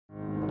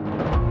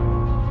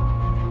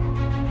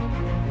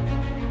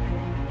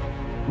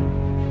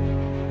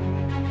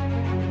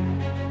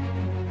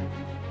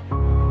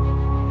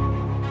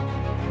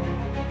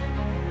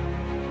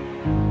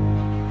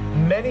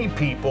many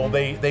people,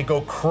 they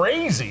go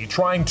crazy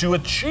trying to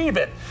achieve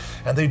it,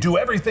 and they do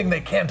everything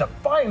they can to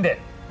find it.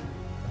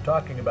 I'm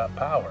talking about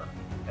power,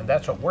 and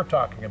that's what we're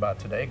talking about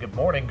today. Good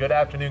morning, good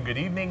afternoon, good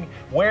evening,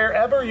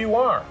 wherever you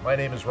are. My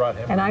name is Rod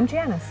Hembree. And I'm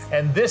Janice.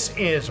 And this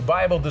is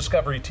Bible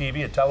Discovery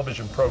TV, a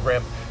television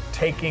program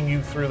taking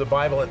you through the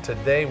Bible. And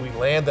today we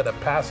land in a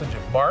passage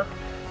of Mark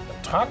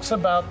that talks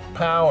about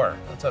power.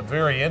 That's a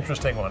very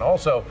interesting one.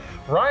 Also,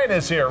 Ryan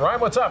is here.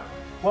 Ryan, what's up?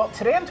 Well,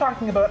 today I'm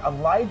talking about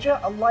Elijah,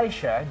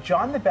 Elisha,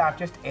 John the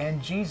Baptist,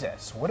 and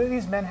Jesus. What do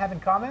these men have in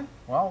common?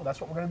 Well,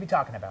 that's what we're going to be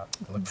talking about.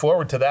 Look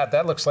forward to that.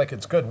 That looks like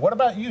it's good. What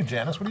about you,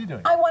 Janice? What are you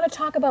doing? I want to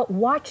talk about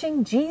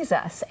watching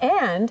Jesus,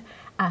 and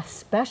a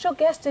special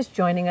guest is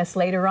joining us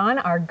later on,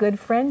 our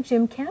good friend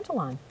Jim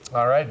Cantillon.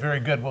 All right,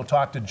 very good. We'll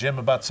talk to Jim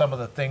about some of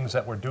the things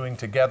that we're doing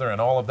together and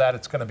all of that.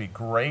 It's going to be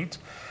great.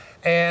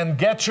 And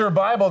get your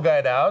Bible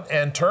guide out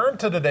and turn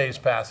to today's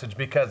passage,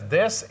 because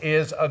this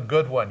is a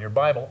good one. Your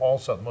Bible,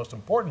 also the most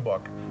important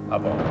book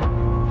of all.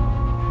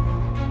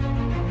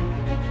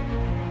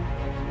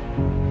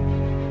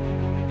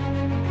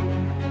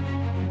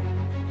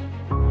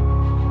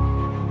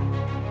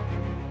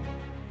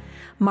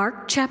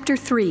 Mark chapter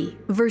 3,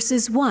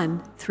 verses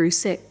 1 through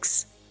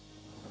 6.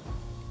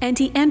 And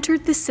he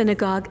entered the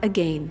synagogue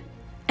again,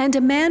 and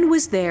a man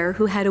was there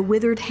who had a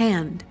withered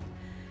hand.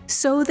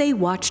 So they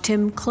watched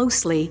him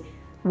closely,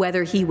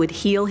 whether he would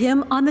heal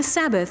him on the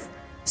Sabbath,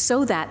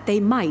 so that they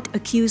might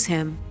accuse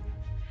him.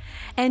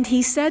 And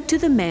he said to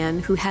the man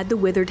who had the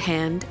withered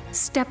hand,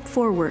 "Step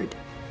forward."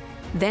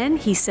 Then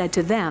he said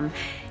to them,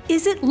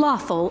 "Is it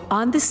lawful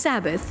on the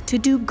Sabbath to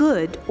do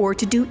good or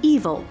to do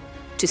evil,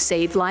 to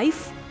save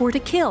life or to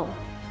kill?"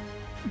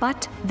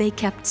 But they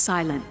kept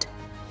silent.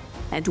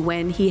 And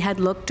when he had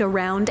looked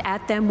around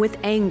at them with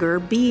anger,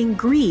 being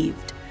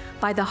grieved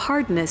by the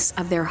hardness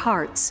of their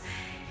hearts,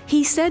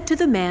 he said to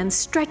the man,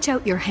 "Stretch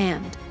out your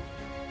hand."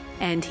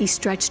 And he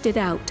stretched it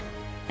out,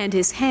 and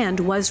his hand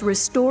was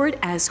restored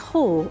as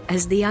whole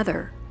as the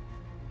other.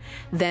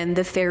 Then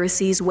the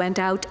Pharisees went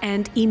out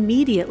and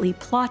immediately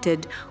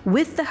plotted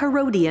with the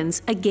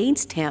Herodians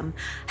against him,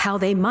 how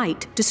they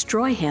might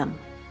destroy him.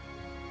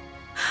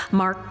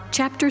 Mark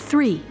chapter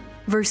 3,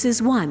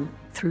 verses 1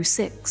 through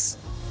 6.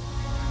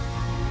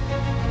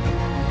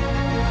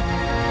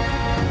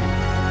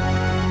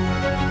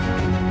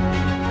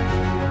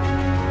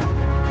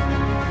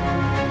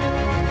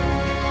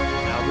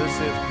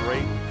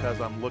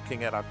 I'm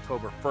looking at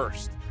October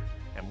 1st,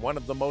 and one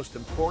of the most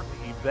important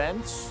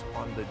events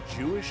on the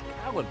Jewish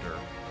calendar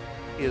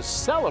is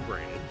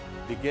celebrated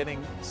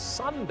beginning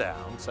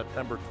sundown,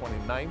 September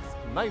 29th,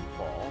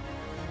 nightfall,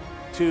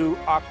 to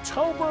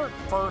October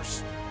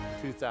 1st,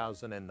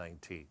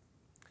 2019.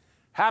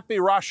 Happy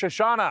Rosh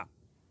Hashanah.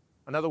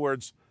 In other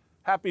words,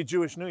 Happy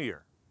Jewish New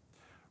Year.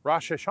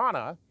 Rosh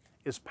Hashanah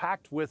is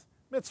packed with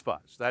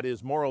mitzvahs, that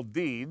is, moral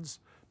deeds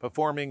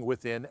performing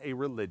within a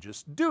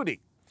religious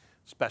duty.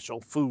 Special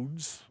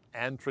foods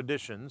and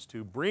traditions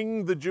to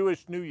bring the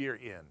Jewish New Year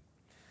in.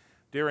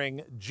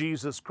 During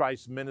Jesus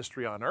Christ's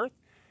ministry on earth,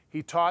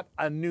 he taught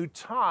a new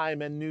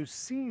time and new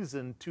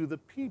season to the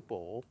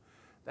people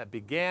that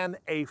began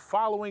a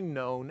following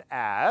known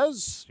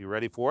as, you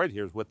ready for it?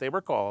 Here's what they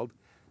were called,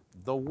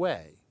 the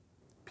Way,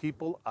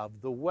 people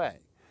of the Way.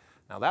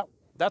 Now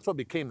that's what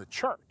became the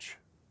church.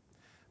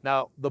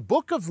 Now, the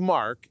book of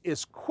Mark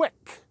is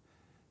quick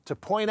to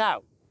point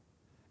out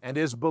and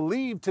is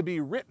believed to be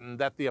written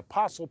that the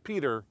Apostle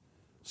Peter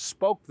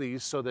spoke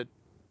these so that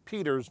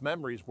Peter's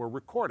memories were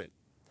recorded.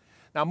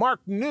 Now, Mark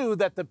knew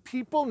that the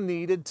people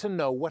needed to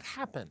know what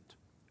happened,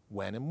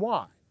 when and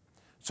why.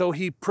 So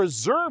he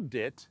preserved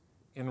it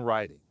in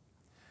writing.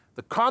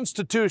 The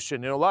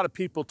Constitution, a lot of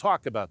people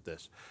talk about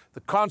this.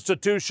 The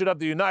Constitution of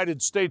the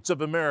United States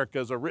of America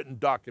is a written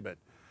document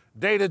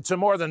dated to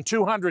more than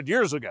 200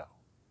 years ago.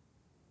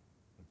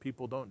 And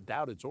people don't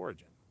doubt its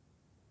origin.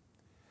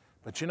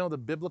 But the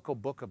biblical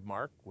book of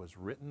Mark was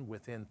written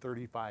within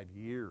 35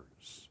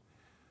 years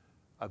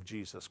of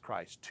Jesus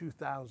Christ,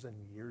 2,000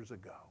 years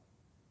ago.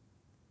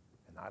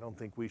 And I don't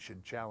think we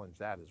should challenge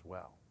that as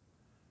well.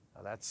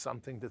 Now, that's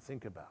something to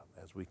think about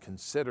as we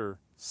consider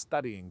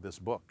studying this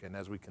book and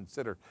as we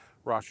consider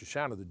Rosh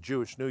Hashanah, the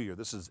Jewish New Year.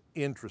 This is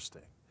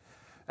interesting.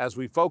 As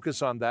we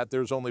focus on that,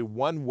 there's only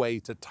one way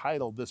to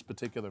title this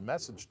particular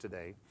message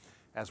today,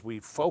 as we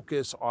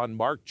focus on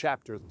Mark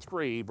chapter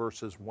 3,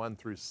 verses 1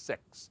 through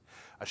 6.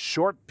 A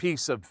short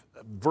piece of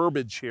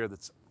verbiage here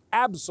that's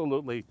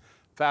absolutely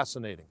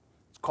fascinating.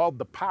 It's called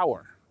the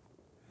power.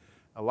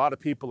 A lot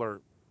of people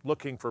are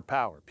looking for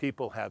power.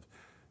 People have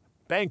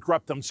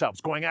bankrupted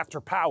themselves going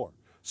after power,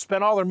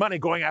 spent all their money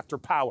going after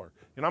power.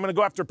 I'm going to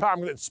go after power.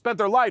 I'm going to spend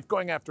their life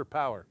going after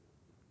power.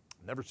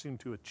 Never seem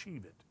to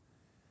achieve it.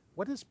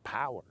 What is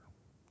power?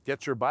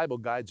 Get your Bible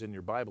guides in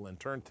your Bible and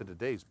turn to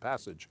today's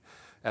passage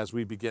as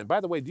we begin. By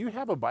the way, do you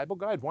have a Bible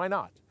guide? Why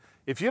not?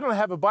 If you don't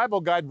have a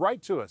Bible guide,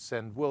 write to us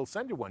and we'll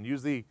send you one.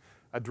 Use the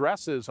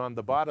addresses on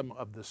the bottom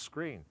of the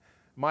screen.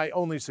 My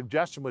only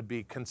suggestion would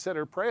be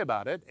consider, pray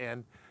about it,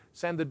 and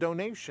send a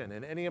donation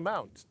in any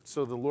amount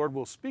so the Lord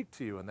will speak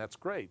to you, and that's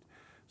great.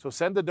 So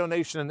send a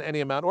donation in any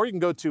amount, or you can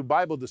go to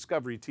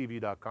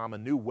BibleDiscoveryTV.com, a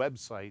new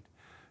website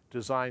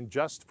designed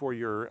just for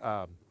your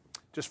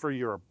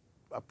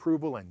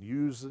approval and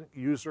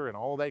user and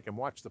all that. You can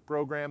watch the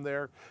program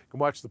there. You can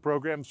watch the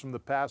programs from the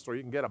past, or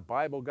you can get a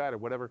Bible guide or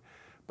whatever.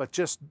 But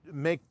just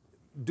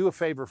do a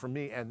favor for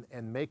me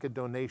and make a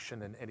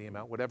donation in any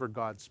amount, whatever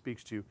God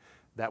speaks to you.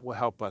 That will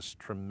help us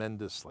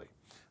tremendously.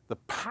 The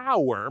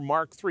power,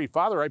 Mark 3.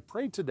 Father, I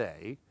pray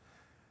today,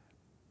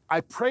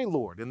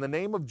 Lord, in the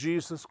name of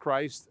Jesus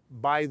Christ,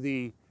 by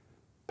the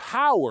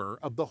power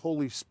of the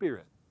Holy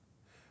Spirit,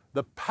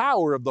 that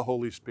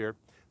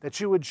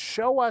you would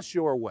show us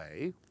your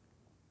way,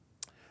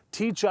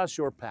 teach us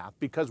your path,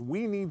 because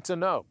we need to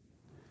know.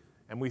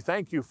 And we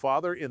thank you,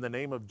 Father, in the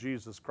name of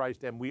Jesus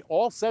Christ. And we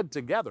all said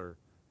together,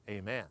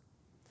 amen.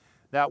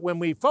 Now, when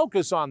we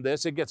focus on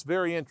this, it gets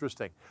very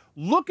interesting.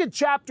 Look at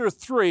chapter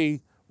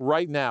 3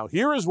 right now.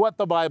 Here is what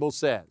the Bible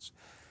says.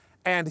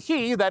 And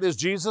he, that is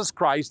Jesus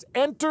Christ,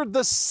 entered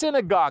the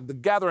synagogue, the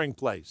gathering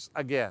place,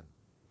 again.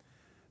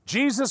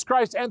 Jesus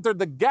Christ entered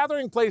the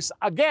gathering place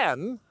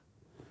again,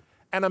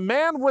 and a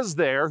man was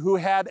there who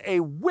had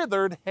a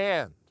withered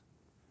hand.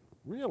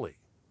 Really?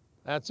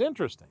 That's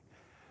interesting.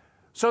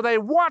 So they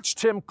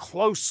watched him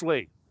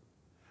closely,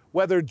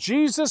 whether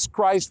Jesus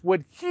Christ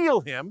would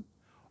heal him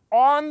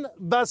on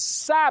the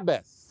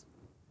Sabbath,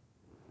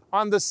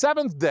 on the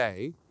seventh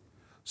day,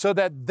 so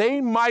that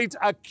they might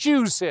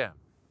accuse him.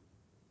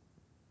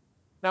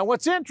 Now,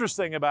 what's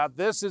interesting about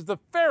this is the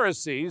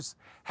Pharisees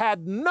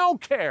had no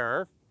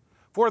care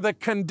for the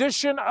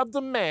condition of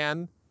the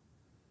man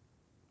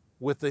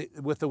with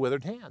the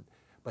withered hand.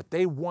 But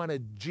they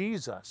wanted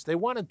Jesus. They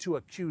wanted to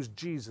accuse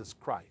Jesus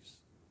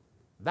Christ.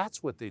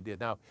 That's what they did.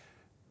 Now,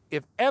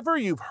 if ever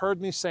you've heard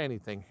me say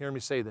anything, hear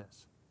me say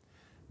this.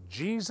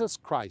 Jesus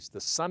Christ,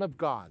 the Son of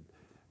God,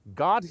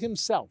 God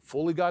himself,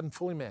 fully God and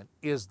fully man,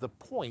 is the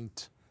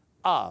point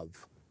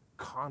of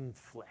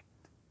conflict.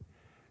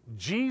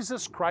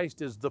 Jesus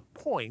Christ is the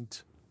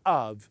point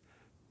of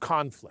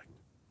conflict.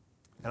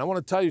 And I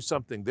want to tell you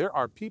something. There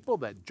are people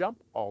that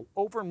jump all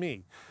over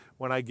me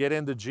when I get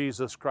into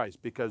Jesus Christ,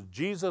 because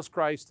Jesus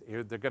Christ,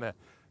 here they're going to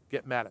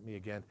get mad at me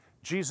again.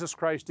 Jesus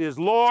Christ is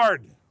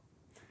Lord.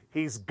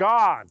 He's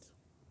God.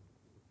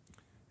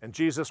 And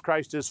Jesus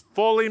Christ is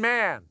fully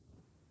man.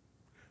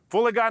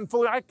 Fully God and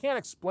fully, I can't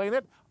explain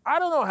it. I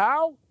don't know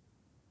how.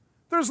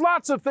 There's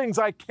lots of things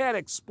I can't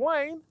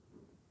explain.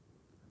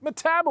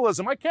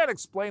 Metabolism, I can't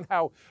explain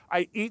how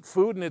I eat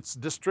food and it's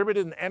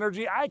distributed in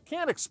energy. I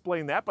can't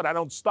explain that, but I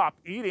don't stop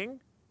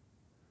eating.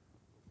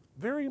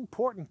 Very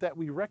important that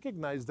we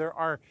recognize there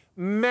are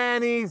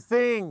many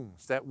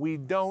things that we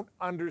don't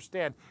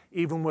understand,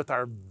 even with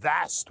our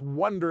vast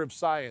wonder of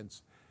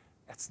science.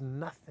 That's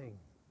nothing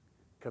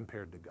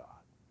compared to God.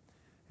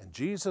 And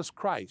Jesus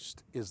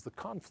Christ is the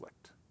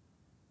conflict.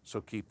 So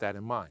keep that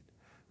in mind.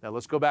 Now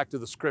let's go back to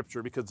the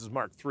scripture, because this is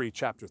Mark 3,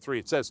 chapter 3.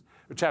 It says,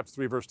 or chapter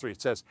 3, verse 3,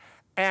 it says,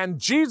 and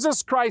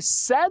Jesus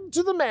Christ said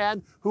to the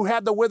man who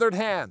had the withered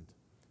hand,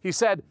 he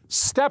said,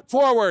 step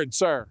forward,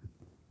 sir.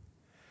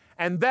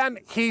 And then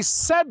he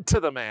said to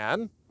the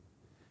man,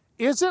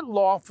 is it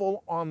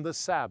lawful on the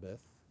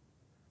Sabbath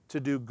to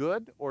do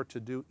good or to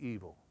do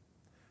evil,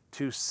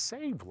 to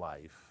save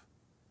life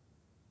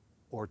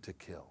or to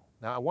kill?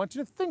 Now I want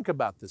you to think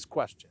about this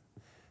question.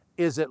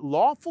 Is it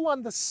lawful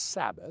on the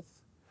Sabbath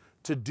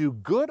to do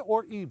good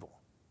or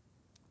evil,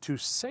 to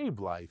save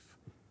life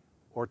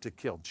or to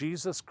kill?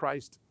 Jesus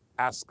Christ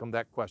asked them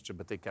that question,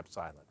 but they kept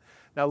silent.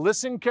 Now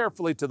listen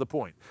carefully to the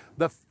point.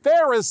 The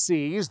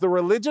Pharisees, the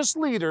religious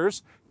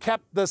leaders,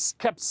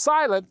 kept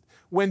silent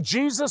when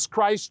Jesus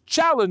Christ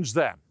challenged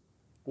them.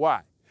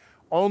 Why?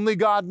 Only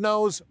God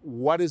knows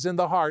what is in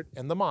the heart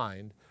and the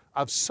mind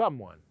of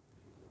someone.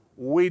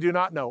 We do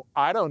not know.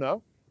 I don't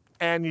know.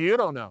 And you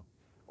don't know.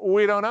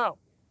 We don't know.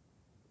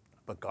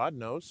 But God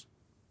knows.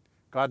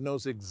 God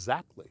knows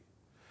exactly.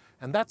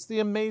 And that's the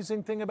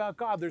amazing thing about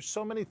God. There's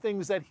so many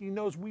things that he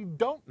knows we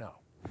don't know.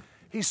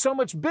 He's so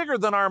much bigger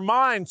than our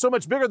mind, so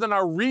much bigger than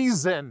our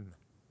reason.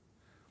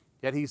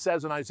 Yet he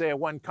says in Isaiah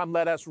 1, come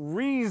let us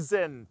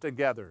reason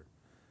together,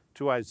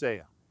 to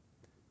Isaiah.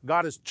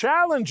 God is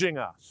challenging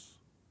us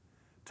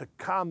to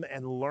come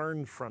and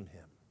learn from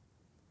him.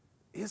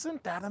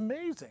 Isn't that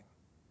amazing?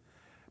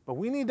 But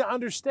we need to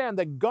understand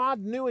that God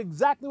knew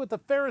exactly what the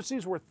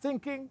Pharisees were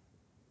thinking.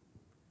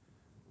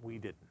 We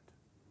didn't.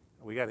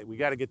 We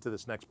got to get to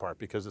this next part,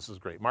 because this is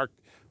great. Mark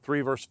 3,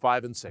 verse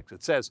 5 and 6.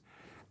 It says,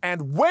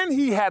 and when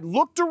he had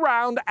looked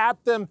around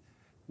at them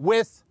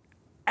with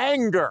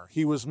anger,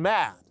 he was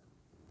mad,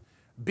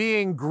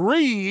 being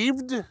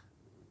grieved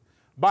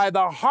by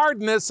the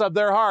hardness of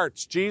their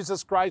hearts.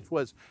 Jesus Christ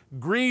was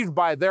grieved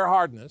by their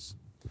hardness.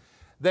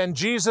 Then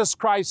Jesus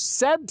Christ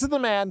said to the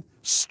man,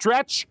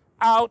 stretch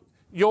out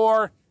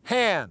your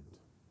hand.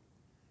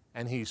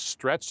 And he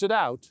stretched it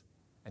out,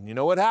 and you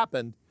know what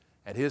happened?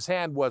 And his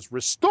hand was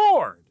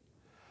restored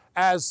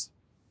as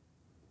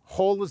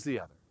whole as the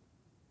other.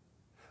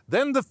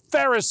 Then the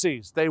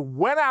Pharisees, they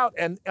went out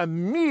and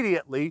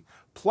immediately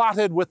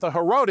plotted with the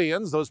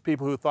Herodians, those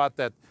people who thought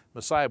that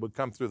Messiah would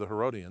come through the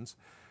Herodians.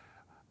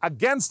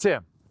 against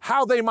him,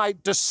 how they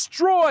might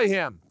destroy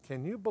him.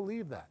 Can you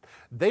believe that?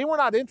 They were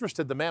not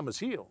interested the man was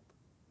healed.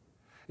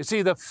 You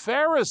see, the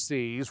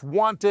Pharisees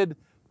wanted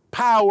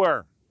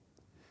power.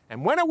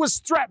 And when it was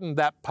threatened,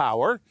 that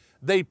power,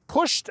 they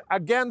pushed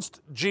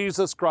against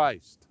Jesus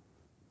Christ.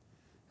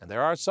 And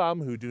there are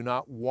some who do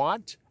not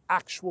want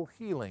actual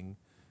healing,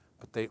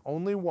 but they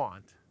only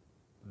want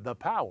the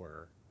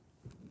power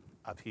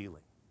of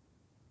healing.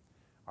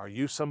 Are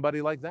you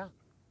somebody like that?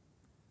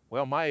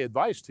 Well, my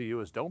advice to you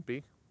is don't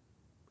be.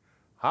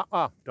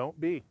 Don't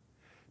be.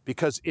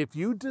 Because if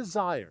you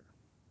desire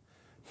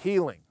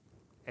healing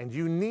and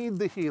you need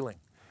the healing,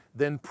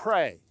 then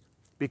pray.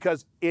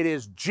 Because it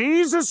is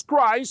Jesus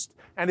Christ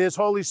and His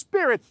Holy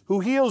Spirit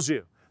who heals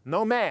you.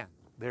 No man.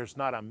 There's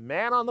not a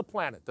man on the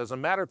planet. Doesn't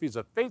matter if he's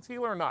a faith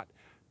healer or not.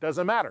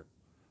 Doesn't matter.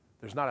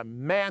 There's not a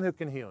man who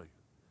can heal you.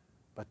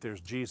 But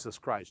there's Jesus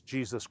Christ.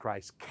 Jesus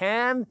Christ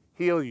can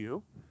heal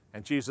you.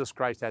 And Jesus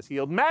Christ has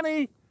healed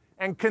many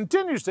and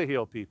continues to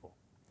heal people.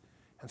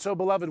 And so,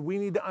 beloved, we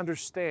need to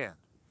understand.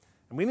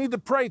 And we need to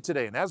pray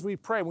today. And as we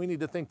pray, we need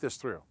to think this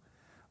through.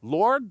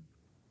 Lord,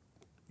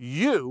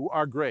 you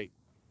are great.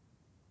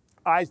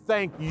 I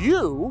thank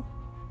you,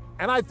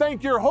 and I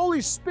thank your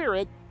Holy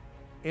Spirit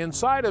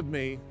inside of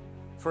me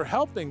for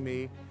helping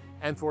me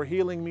and for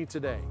healing me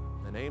today.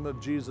 In the name of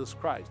Jesus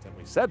Christ. And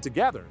we said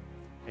together,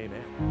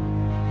 amen.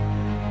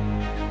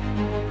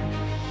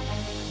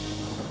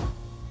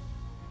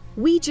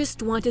 We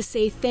just want to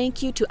say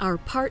thank you to our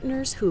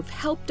partners who've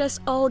helped us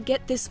all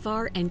get this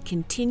far and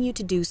continue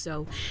to do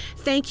so.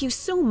 Thank you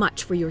so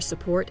much for your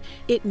support.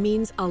 It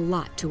means a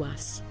lot to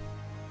us.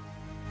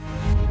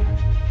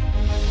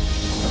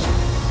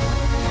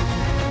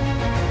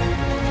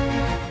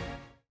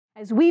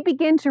 As we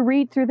begin to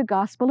read through the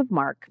Gospel of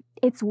Mark,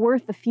 it's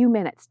worth a few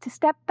minutes to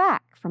step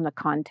back from the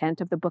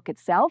content of the book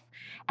itself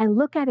and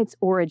look at its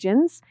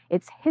origins,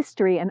 its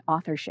history, and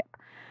authorship.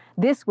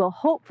 This will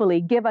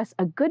hopefully give us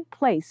a good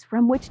place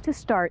from which to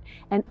start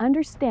and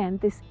understand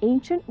this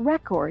ancient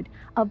record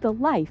of the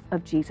life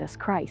of Jesus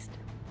Christ.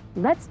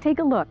 Let's take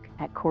a look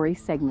at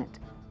Corey's segment.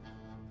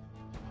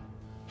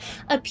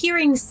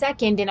 Appearing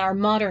second in our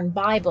modern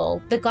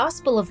Bible, the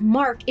Gospel of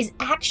Mark is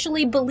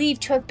actually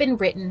believed to have been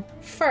written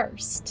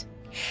first.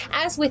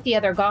 As with the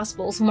other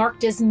Gospels, Mark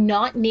does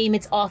not name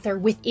its author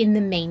within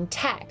the main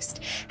text.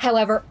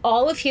 However,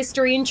 all of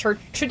history and church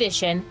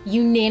tradition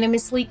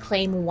unanimously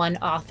claim one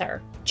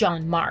author,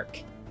 John Mark.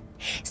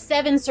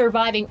 7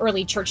 surviving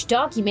early church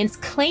documents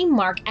claim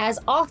Mark as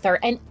author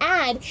and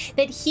add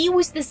that he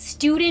was the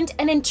student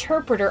and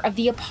interpreter of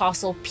the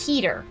Apostle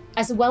Peter,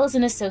 as well as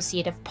an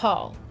associate of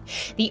Paul.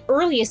 The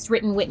earliest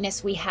written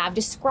witness we have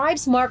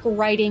describes Mark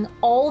writing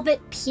all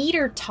that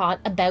Peter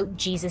taught about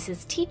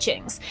Jesus'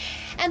 teachings,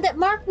 and that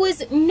Mark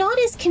was not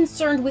as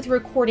concerned with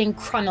recording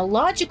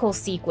chronological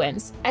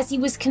sequence as he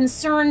was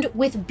concerned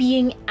with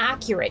being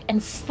accurate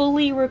and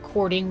fully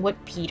recording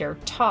what Peter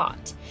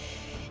taught.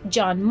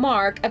 John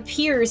Mark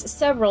appears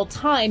several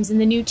times in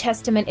the New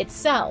Testament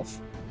itself.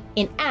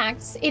 In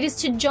Acts, it is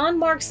to John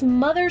Mark's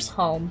mother's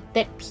home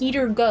that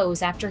Peter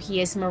goes after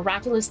he is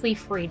miraculously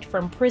freed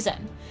from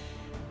prison.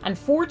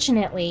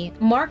 Unfortunately,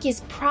 Mark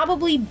is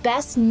probably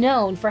best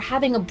known for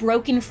having a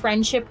broken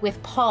friendship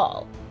with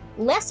Paul.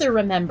 Lesser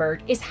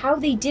remembered is how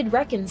they did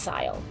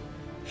reconcile.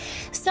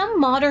 Some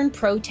modern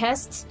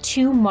protests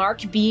to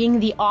Mark being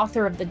the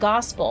author of the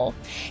Gospel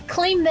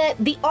claim that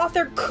the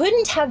author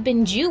couldn't have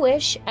been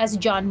Jewish, as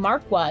John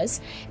Mark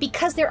was,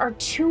 because there are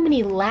too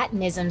many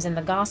Latinisms in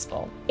the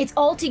Gospel. It's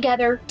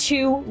altogether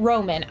too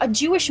Roman. A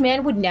Jewish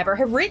man would never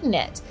have written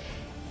it.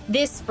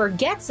 This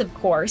forgets, of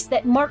course,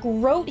 that Mark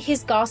wrote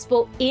his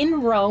Gospel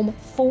in Rome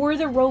for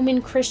the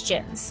Roman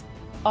Christians.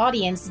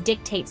 Audience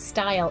dictates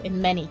style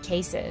in many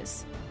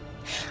cases.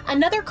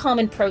 Another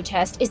common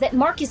protest is that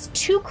Mark is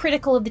too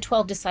critical of the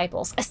 12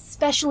 disciples,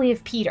 especially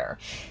of Peter.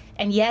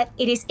 And yet,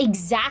 it is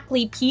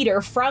exactly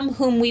Peter from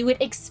whom we would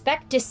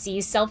expect to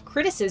see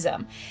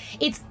self-criticism.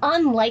 It's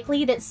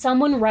unlikely that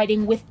someone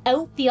writing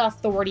without the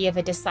authority of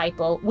a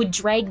disciple would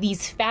drag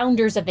these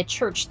founders of the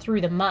church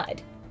through the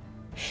mud.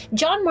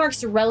 John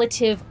Mark's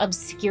relative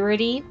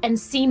obscurity and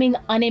seeming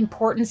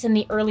unimportance in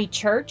the early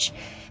church,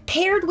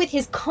 paired with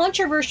his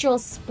controversial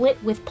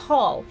split with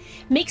Paul,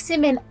 makes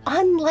him an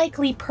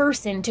unlikely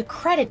person to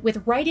credit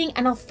with writing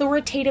an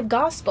authoritative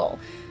gospel,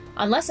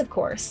 unless, of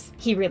course,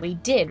 he really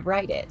did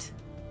write it.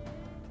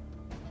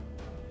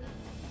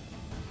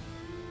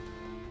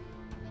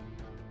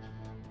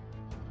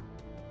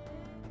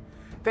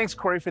 Thanks,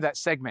 Corey, for that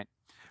segment.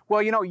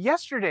 Well, you know,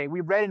 yesterday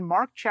we read in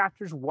Mark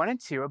chapters 1 and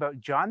 2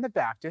 about John the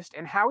Baptist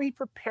and how he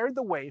prepared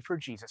the way for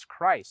Jesus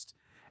Christ.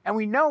 And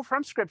we know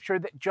from Scripture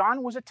that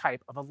John was a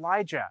type of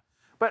Elijah.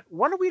 But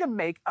what are we to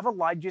make of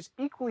Elijah's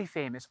equally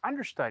famous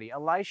understudy,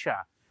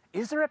 Elisha?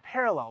 Is there a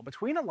parallel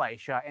between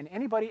Elisha and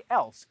anybody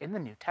else in the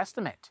New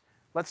Testament?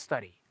 Let's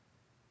study.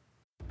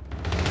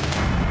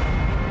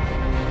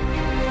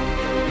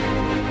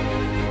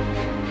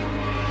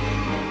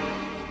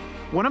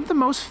 One of the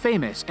most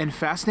famous and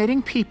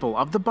fascinating people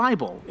of the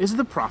Bible is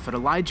the prophet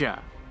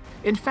Elijah.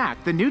 In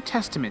fact, the New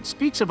Testament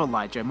speaks of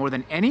Elijah more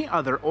than any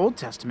other Old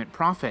Testament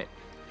prophet.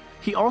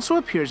 He also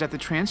appears at the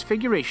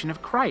Transfiguration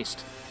of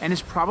Christ and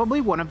is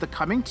probably one of the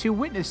coming two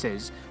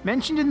witnesses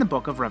mentioned in the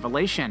book of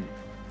Revelation.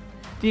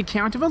 The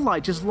account of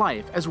Elijah's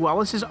life as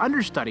well as his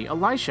understudy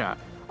Elisha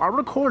are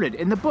recorded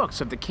in the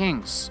books of the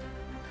Kings.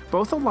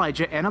 Both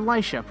Elijah and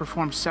Elisha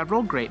performed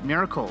several great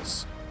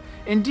miracles.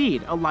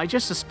 Indeed, Elijah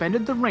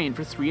suspended the rain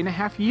for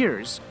 3.5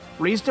 years,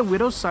 raised a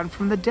widow's son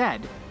from the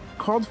dead,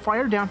 called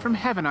fire down from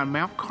heaven on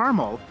Mount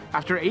Carmel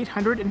after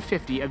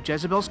 850 of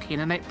Jezebel's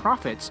Canaanite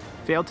prophets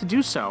failed to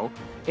do so,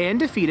 and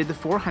defeated the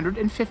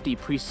 450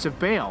 priests of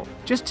Baal,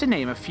 just to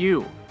name a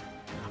few.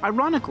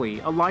 Ironically,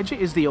 Elijah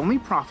is the only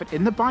prophet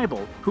in the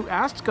Bible who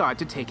asked God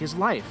to take his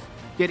life,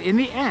 yet in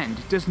the end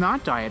does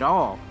not die at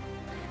all.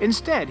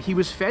 Instead, he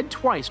was fed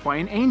twice by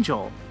an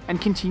angel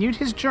and continued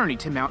his journey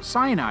to Mount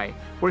Sinai,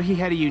 where he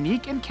had a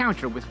unique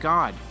encounter with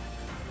God.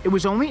 It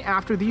was only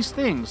after these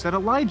things that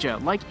Elijah,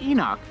 like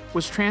Enoch,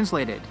 was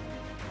translated.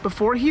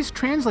 Before he's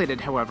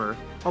translated, however,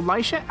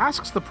 Elisha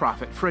asks the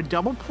prophet for a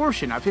double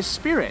portion of his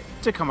spirit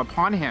to come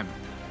upon him.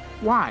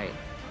 Why?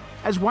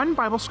 As one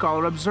Bible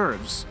scholar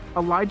observes,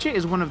 Elijah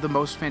is one of the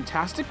most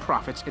fantastic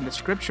prophets in the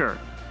scripture,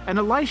 and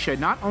Elisha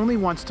not only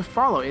wants to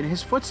follow in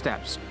his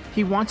footsteps,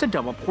 he wants a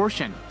double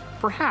portion,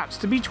 perhaps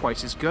to be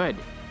twice as good.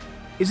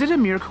 Is it a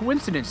mere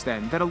coincidence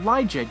then that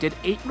Elijah did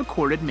 8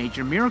 recorded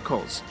major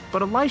miracles,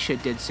 but Elisha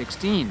did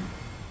 16?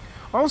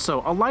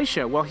 Also,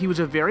 Elisha, while he was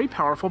a very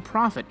powerful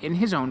prophet in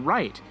his own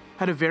right,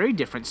 had a very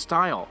different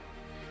style.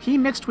 He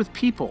mixed with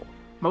people.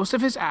 Most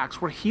of his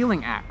acts were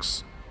healing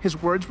acts.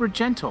 His words were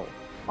gentle.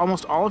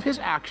 Almost all of his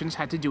actions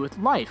had to do with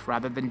life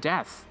rather than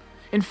death.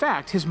 In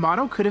fact, his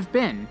motto could have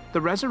been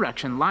the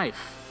resurrection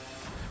life.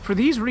 For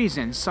these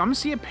reasons, some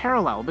see a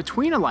parallel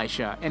between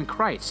Elisha and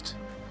Christ.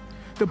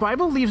 The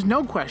Bible leaves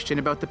no question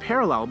about the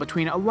parallel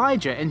between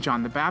Elijah and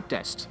John the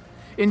Baptist.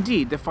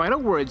 Indeed, the final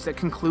words that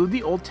conclude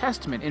the Old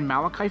Testament in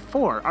Malachi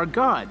 4 are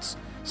God's,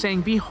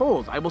 saying,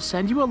 "Behold, I will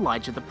send you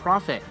Elijah the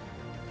prophet."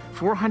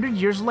 400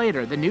 years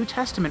later, the New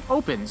Testament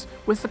opens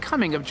with the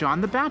coming of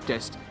John the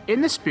Baptist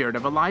in the spirit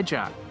of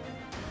Elijah.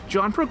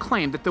 John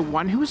proclaimed that the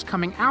one who was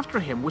coming after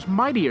him was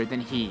mightier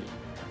than he.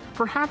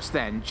 Perhaps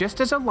then, just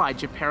as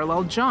Elijah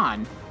paralleled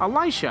John,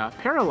 Elisha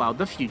paralleled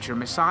the future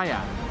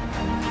Messiah.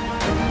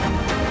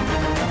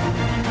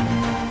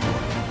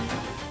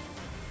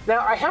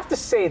 Now, I have to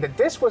say that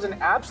this was an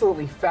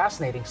absolutely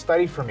fascinating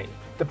study for me.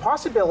 The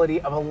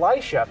possibility of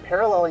Elisha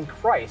paralleling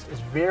Christ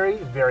is very,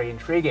 very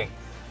intriguing.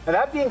 Now,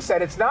 that being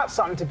said, it's not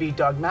something to be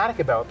dogmatic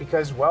about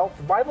because, well,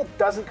 the Bible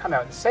doesn't come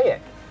out and say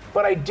it.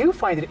 But I do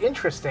find it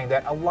interesting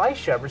that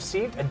Elisha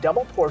received a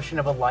double portion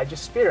of Elijah's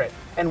spirit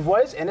and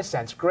was, in a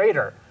sense,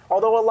 greater,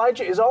 although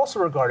Elijah is also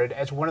regarded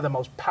as one of the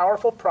most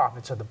powerful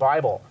prophets of the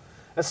Bible.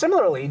 Now,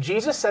 similarly,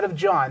 Jesus said of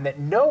John that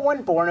no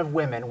one born of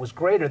women was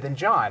greater than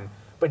John,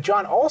 but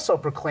John also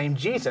proclaimed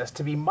Jesus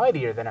to be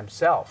mightier than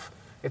himself.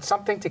 It's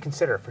something to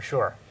consider for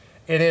sure.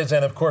 It is,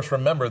 and of course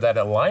remember that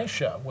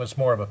Elisha was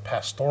more of a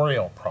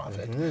pastoral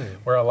prophet,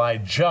 where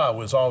Elijah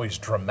was always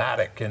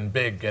dramatic and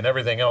big and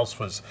everything else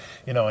was,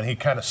 and he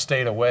kind of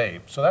stayed away.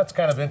 So that's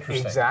kind of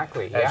interesting.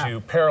 Exactly, yeah. As you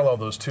parallel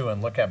those two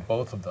and look at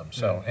both of them.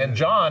 So, and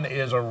John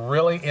is a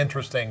really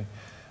interesting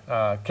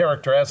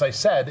character. As I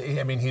said,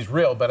 I mean, he's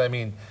real, but I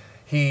mean,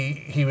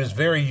 he was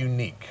very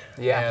unique.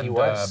 Yeah, and, he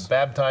was.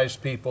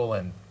 Baptized people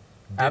and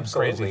did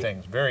Absolutely. crazy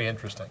things. Very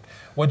interesting.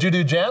 What'd you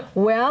do, Jan?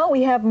 Well,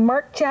 we have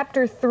Mark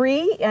chapter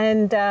 3,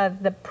 and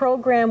the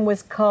program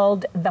was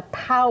called The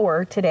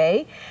Power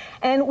today.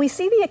 And we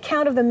see the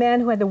account of the man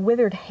who had the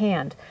withered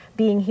hand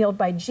being healed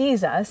by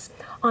Jesus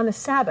on the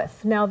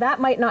Sabbath. Now, that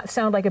might not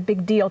sound like a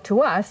big deal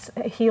to us,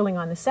 healing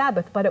on the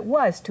Sabbath, but it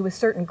was to a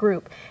certain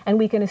group. And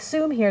we can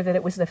assume here that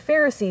it was the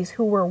Pharisees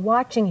who were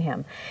watching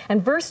him.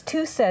 And verse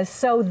 2 says,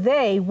 "So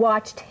they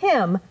watched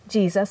him,"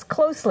 Jesus,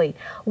 "closely,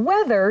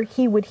 whether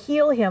he would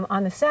heal him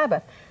on the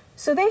Sabbath."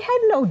 So they had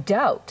no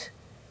doubt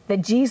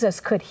that Jesus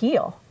could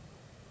heal.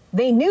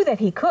 They knew that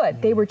he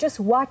could. They were just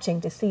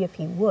watching to see if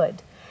he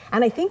would.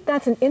 And I think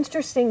that's an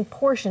interesting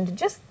portion to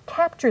just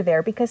capture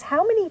there, because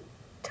how many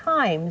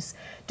times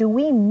do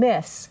we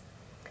miss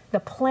the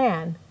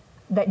plan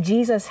that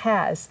Jesus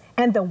has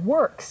and the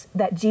works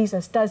that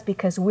Jesus does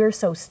because we're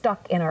so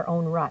stuck in our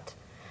own rut?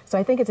 So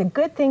I think it's a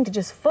good thing to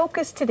just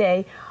focus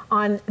today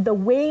on the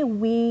way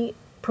we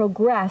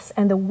progress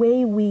and the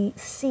way we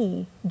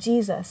see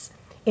Jesus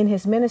in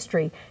his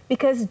ministry,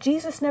 because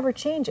Jesus never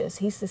changes.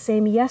 He's the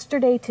same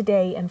yesterday,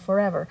 today, and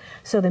forever.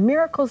 So the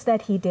miracles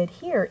that he did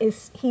here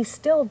he's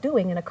still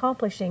doing and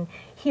accomplishing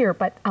here,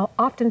 but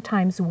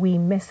oftentimes we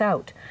miss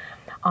out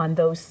on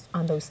those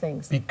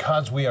things.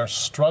 Because we are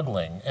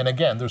struggling, and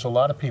again, there's a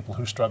lot of people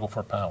who struggle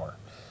for power,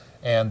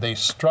 and they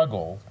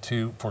struggle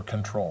for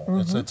control.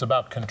 It's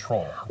about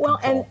control. Well,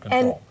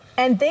 control.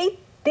 And they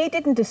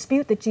didn't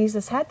dispute that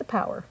Jesus had the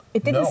power.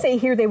 It didn't say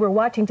here they were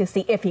watching to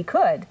see if he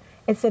could.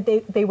 It said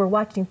they were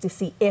watching to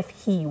see if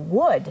he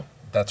would.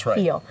 That's right.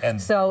 Heal.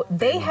 And so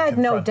they had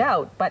no confront him.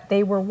 doubt, but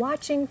they were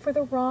watching for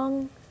the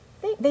wrong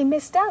thing. They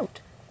missed out.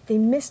 they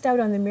missed out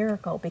on the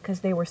miracle because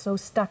they were so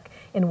stuck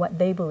in what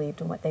they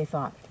believed and what they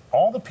thought.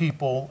 All the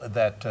people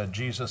that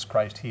Jesus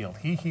Christ healed,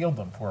 he healed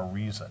them for a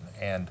reason,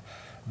 and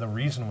the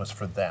reason was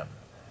for them.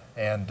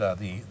 And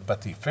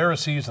but the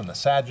Pharisees and the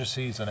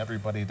Sadducees and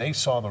everybody, they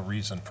saw the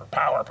reason for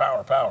power,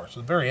 power, power. So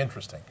it's very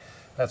interesting.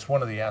 That's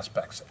one of the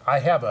aspects. I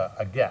have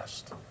a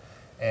guest,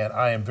 and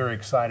I am very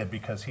excited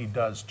because he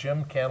does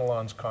Jim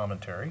Canelon's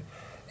commentary,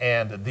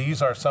 and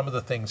these are some of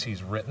the things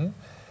he's written,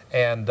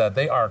 and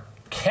they are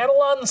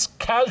Canelon's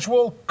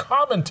Casual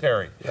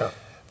Commentary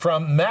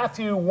from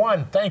Matthew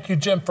 1. Thank you,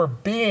 Jim, for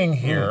being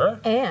here.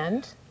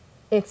 And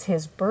it's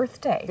his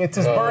birthday. It's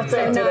his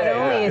birthday so today.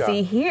 not only is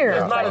he here,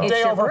 it's not a it's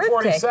day your over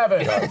birthday.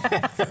 47.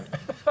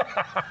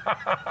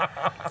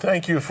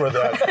 Thank you for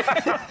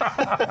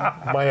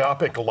that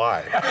myopic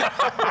lie.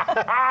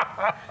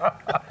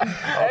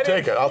 I'll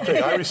take it.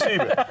 I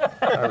receive it.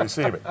 I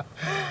receive it.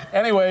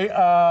 Anyway,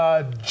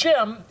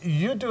 Jim,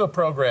 you do a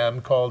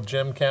program called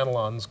Jim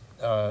Canelon's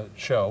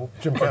show.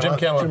 Jim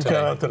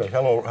Canelon today.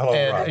 Hello,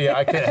 and, Rod. yeah,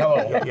 I can't.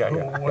 Hello.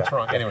 Yeah. What's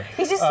wrong? Anyway,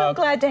 He's just so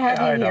glad to have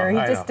you I know, here. He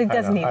I just know,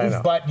 doesn't I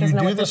know. but you doesn't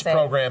know do what to this say.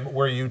 program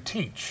where you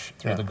teach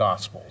through the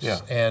Gospels. Yeah.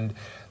 And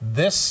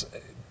this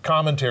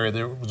commentary,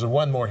 there was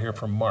one more here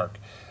from Mark,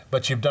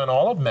 but you've done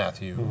all of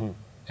Matthew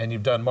and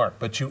you've done Mark,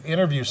 but you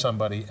interview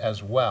somebody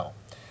as well.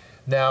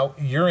 Now,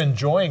 you're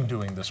enjoying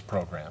doing this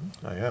program.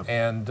 I am.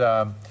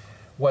 And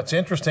what's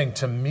interesting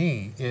to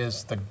me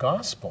is the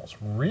Gospels,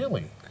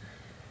 really.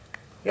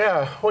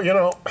 Yeah, well, you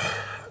know,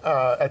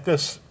 at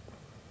this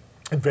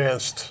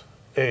advanced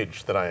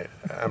age that I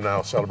am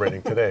now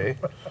celebrating today,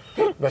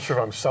 I'm not sure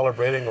if I'm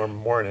celebrating or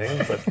mourning,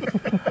 but,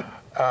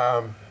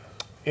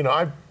 you know,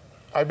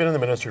 I've been in the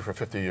ministry for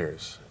 50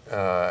 years,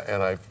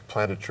 and I've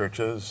planted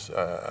churches,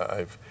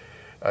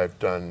 I've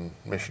done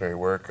missionary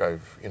work, I'm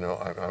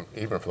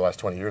even for the last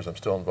 20 years, I'm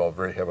still involved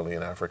very heavily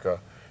in Africa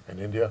and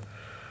India.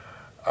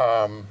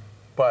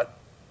 But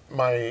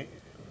my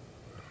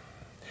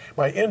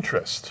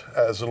interest,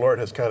 as the Lord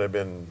has kind of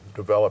been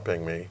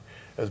developing me,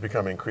 has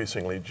become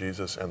increasingly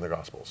Jesus and the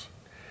Gospels.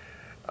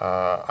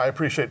 I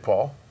appreciate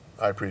Paul.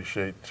 I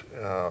appreciate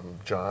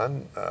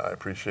John. I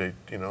appreciate,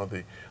 you know,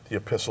 the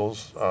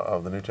epistles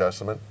of the New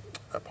Testament,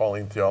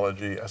 Pauline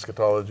theology,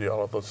 eschatology,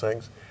 all of those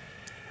things.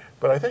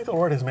 But I think the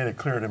Lord has made it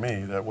clear to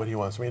me that what he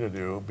wants me to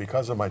do,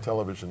 because of my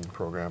television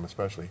program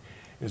especially,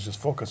 is just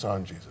focus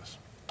on Jesus.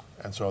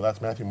 And so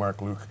that's Matthew,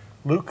 Mark,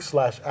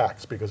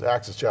 Luke/Acts, because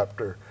Acts is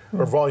chapter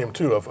or volume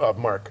 2 of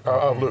Mark,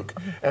 of Luke,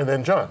 and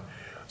then John.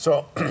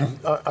 So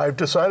I've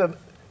decided,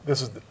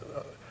 this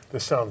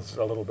sounds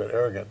a little bit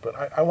arrogant, but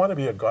I want to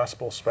be a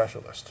gospel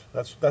specialist.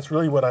 That's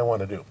really what I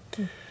want to do.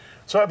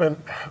 So I've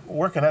been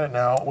working at it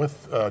now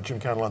with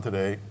Jim Canelon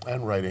today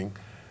and writing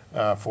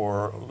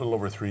for a little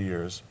over 3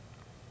 years.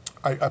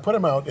 I put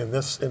them out in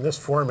this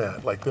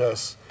format like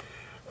this,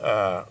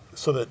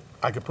 so that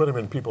I could put them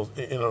in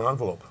an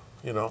envelope,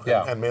 you know,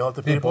 and mail it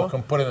to people. People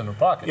can put it in their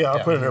pocket. Yeah,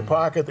 I'll put it in their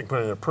pocket. They can put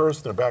it in their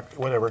purse, their back,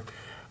 whatever.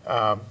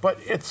 But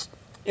it's,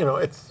 you know,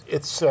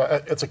 it's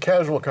a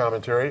casual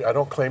commentary. I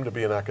don't claim to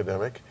be an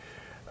academic,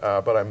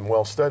 but I'm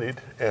well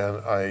studied, and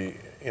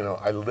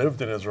I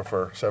lived in Israel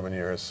for 7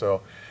 years.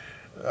 So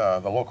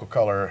the local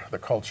color, the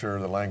culture,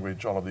 the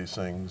language, all of these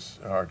things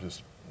are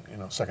just, you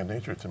know, second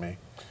nature to me.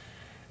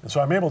 And so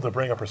I'm able to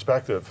bring a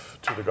perspective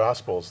to the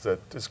Gospels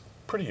that is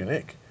pretty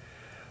unique,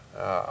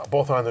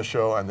 both on the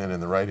show and then in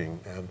the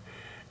writing.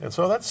 And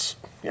so that's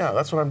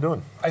what I'm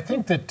doing. I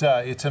think that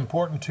it's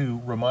important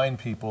to remind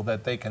people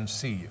that they can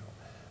see you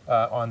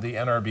on the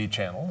NRB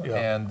channel,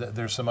 and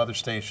there's some other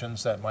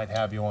stations that might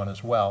have you on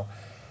as well.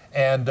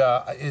 And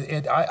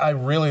I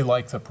really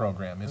like the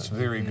program. It's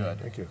very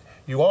good. Thank you.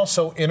 You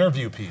also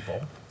interview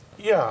people.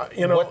 Yeah,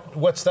 you know.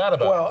 What's that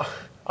about? Well,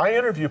 I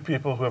interview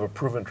people who have a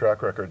proven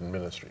track record in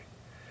ministry.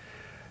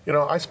 You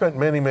know, I spent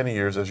many, many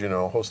years, as you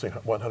know, hosting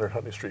 100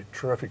 Huntley Street,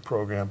 terrific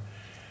program.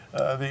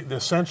 The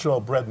essential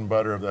bread and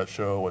butter of that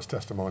show was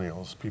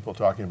testimonials, people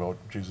talking about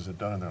what Jesus had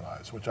done in their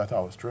lives, which I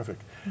thought was terrific.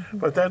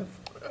 But then,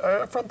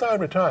 from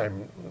time to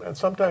time, and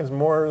sometimes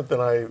more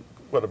than I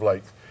would have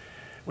liked,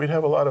 we'd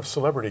have a lot of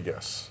celebrity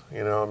guests,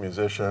 you know,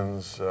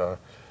 musicians,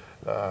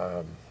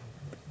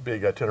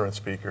 big itinerant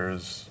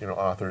speakers, you know,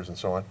 authors and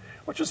so on,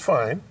 which is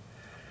fine.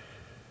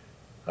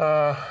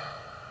 But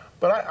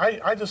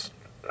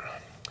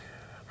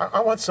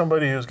I want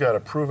somebody who's got a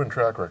proven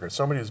track record,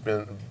 somebody who's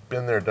been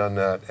there, done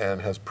that,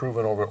 and has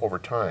proven over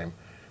time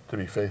to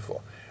be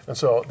faithful. And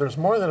so there's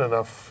more than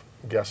enough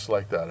guests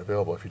like that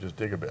available if you just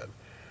dig a bit.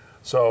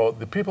 So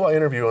the people I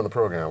interview on the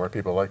program are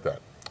people like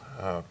that.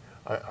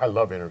 I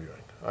love interviewing.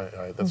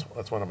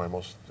 That's one of my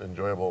most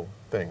enjoyable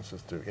things,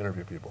 is to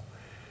interview people,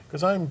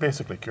 because I'm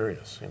basically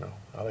curious. You know,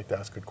 I like to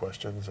ask good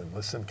questions and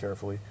listen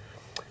carefully.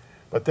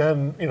 But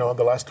then, you know,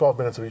 the last 12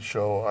 minutes of each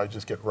show, I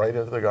just get right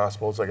into the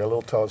Gospels. I got a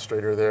little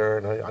telestrator there,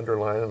 and I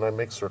underline and I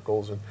make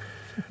circles, and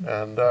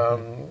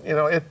you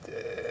know,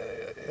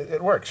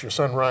 it works. Your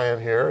son Ryan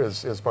here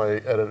is my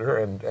editor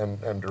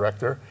and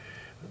director.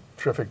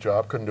 Terrific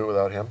job. Couldn't do it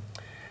without him.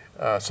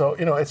 So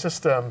you know, it's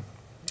just a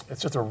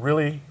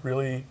really,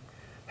 really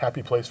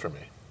happy place for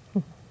me.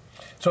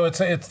 So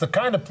it's the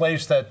kind of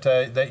place that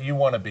that you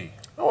want to be.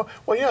 Oh,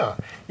 well, yeah.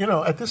 You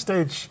know, at this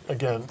stage,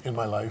 again, in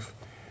my life,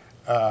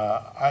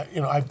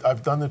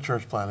 I've done the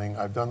church planning,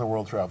 I've done the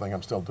world traveling,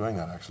 I'm still doing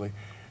that, actually.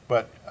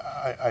 But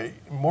I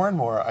more and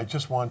more, I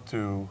just want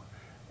to,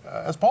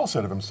 as Paul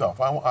said of himself,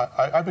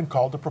 I've been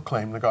called to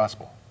proclaim the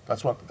gospel.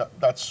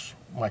 That's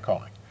my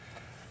calling.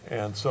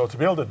 And so to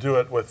be able to do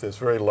it with this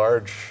very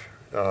large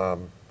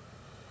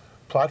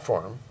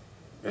platform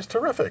is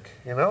terrific,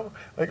 you know?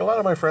 Like, a lot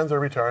of my friends are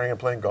retiring and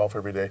playing golf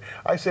every day.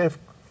 I say, if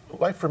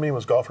life for me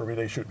was golf every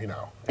day, shoot me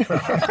now.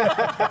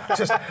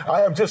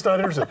 I am just not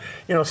interested.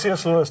 You know,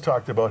 C.S. Lewis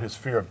talked about his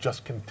fear of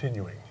just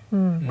continuing,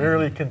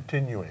 merely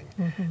continuing,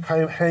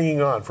 kind of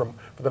hanging on for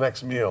the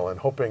next meal and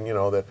hoping, you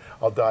know, that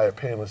I'll die a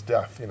painless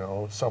death, you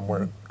know,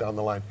 somewhere down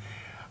the line.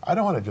 I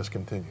don't want to just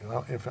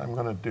continue. If I'm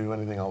going to do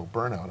anything, I'll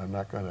burn out. I'm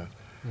not going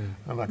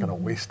to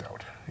waste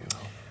out, you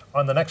know.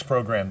 On the next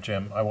program,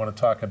 Jim, I want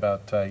to talk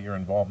about your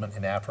involvement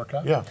in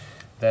Africa. Yeah.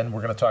 Then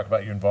we're going to talk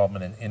about your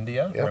involvement in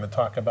India. Yep. We're going to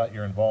talk about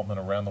your involvement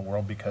around the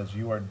world, because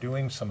you are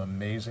doing some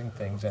amazing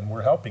things and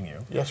we're helping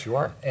you. Yes, you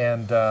are.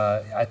 And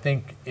I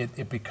think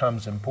it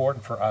becomes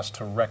important for us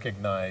to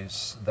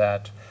recognize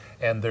that,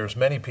 and there's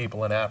many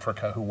people in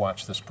Africa who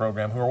watch this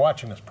program, who are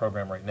watching this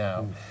program right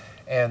now,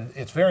 and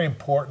it's very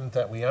important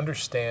that we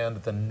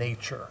understand the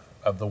nature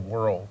of the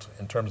world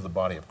in terms of the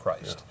body of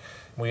Christ.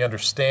 Yeah. We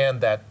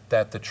understand that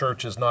the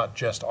church is not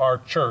just our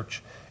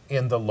church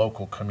in the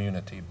local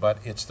community, but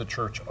it's the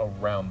church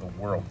around the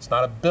world. It's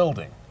not a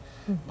building,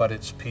 but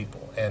it's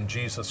people. And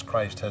Jesus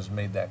Christ has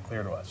made that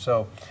clear to us.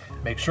 So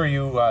make sure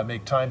you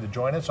make time to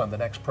join us on the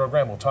next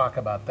program. We'll talk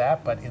about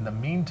that. But in the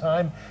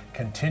meantime,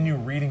 continue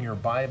reading your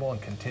Bible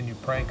and continue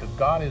praying, because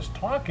God is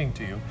talking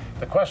to you.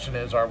 The question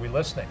is, are we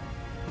listening?